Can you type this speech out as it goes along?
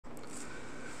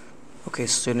Okay,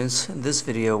 students, in this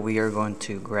video we are going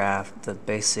to graph the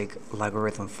basic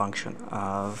logarithm function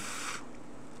of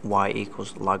y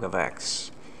equals log of x.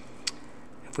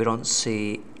 If we don't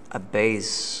see a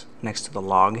base next to the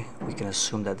log, we can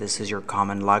assume that this is your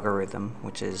common logarithm,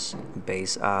 which is a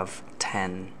base of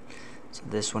 10. So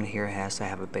this one here has to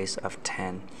have a base of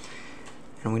 10.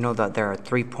 And we know that there are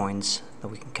 3 points that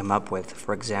we can come up with.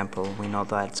 For example, we know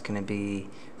that it's going to be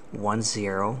 1,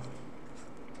 0,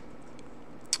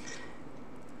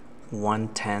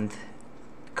 1/10,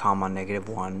 comma,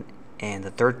 -1, and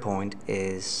the third point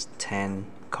is 10,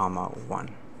 comma, 1.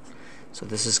 So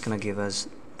this is going to give us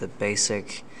the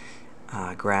basic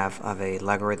graph of a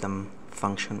logarithm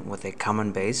function with a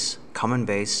common base. Common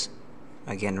base,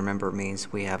 again, remember,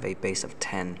 means we have a base of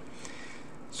 10.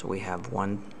 So we have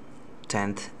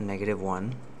 1/10,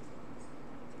 -1,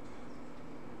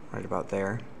 right about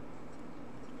there.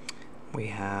 We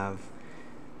have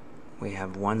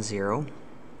 1, 0.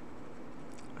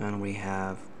 And we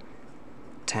have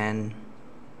 10,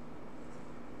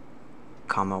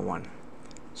 comma, 1.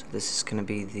 So this is going to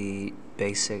be the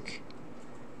basic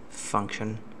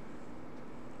function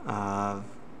of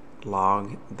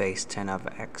log base 10 of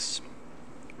x.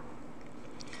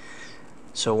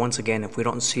 So once again, if we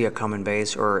don't see a common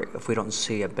base, or if we don't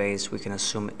see a base, we can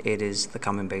assume it is the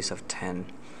common base of 10.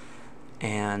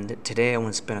 And today I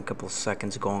want to spend a couple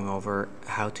seconds going over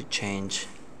how to change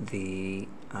the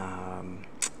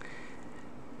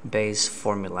base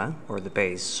formula, or the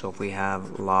base. So if we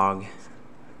have log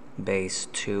base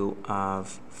 2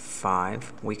 of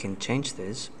 5, we can change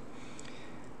this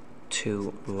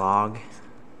to log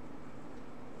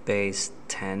base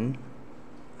 10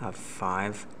 of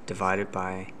 5 divided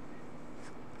by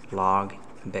log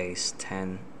base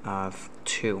 10 of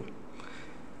 2.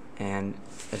 And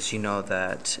as you know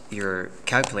that your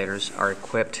calculators are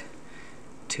equipped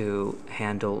to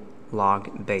handle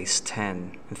log base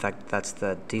 10. In fact, that's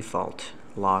the default,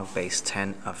 log base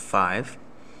 10 of 5.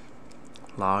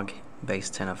 Log base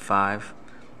 10 of 5.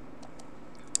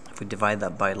 If we divide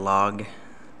that by log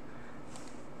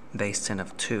base 10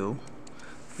 of 2,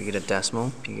 we get a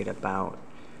decimal. You get about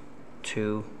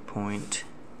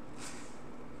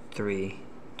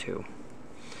 2.32.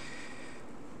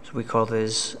 So we call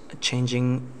this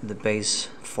changing the base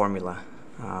formula.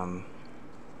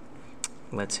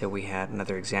 Let's say we had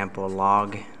another example,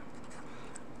 log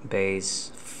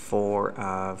base 4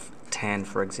 of 10,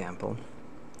 for example.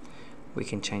 We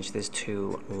can change this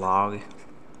to log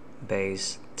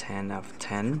base 10 of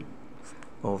 10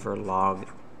 over log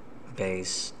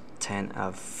base 10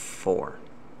 of 4.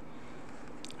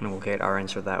 And we'll get our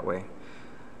answer that way.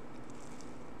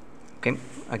 Okay,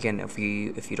 again, if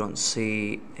you don't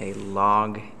see a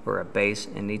log or a base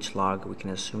in each log, we can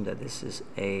assume that this is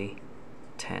a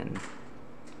 10.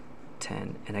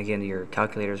 And again, your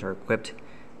calculators are equipped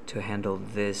to handle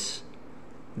this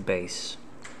base.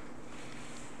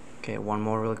 Okay, one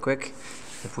more really quick.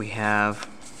 If we have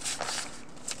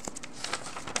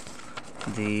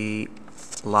the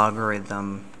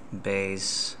logarithm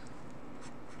base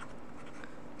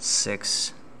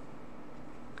 6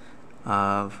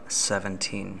 of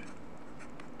 17,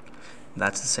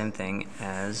 that's the same thing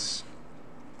as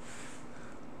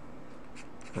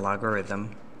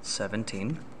logarithm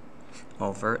 17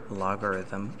 over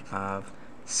logarithm of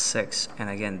 6. And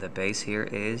again, the base here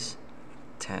is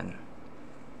 10.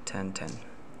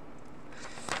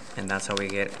 And that's how we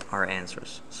get our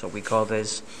answers. So we call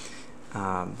this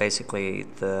basically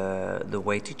the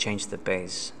way to change the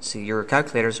base. See, your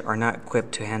calculators are not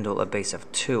equipped to handle a base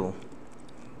of 2,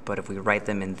 but if we write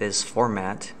them in this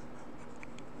format,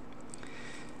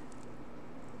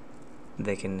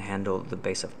 they can handle the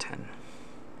base of 10.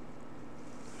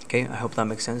 Okay, I hope that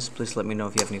makes sense. Please let me know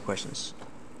if you have any questions.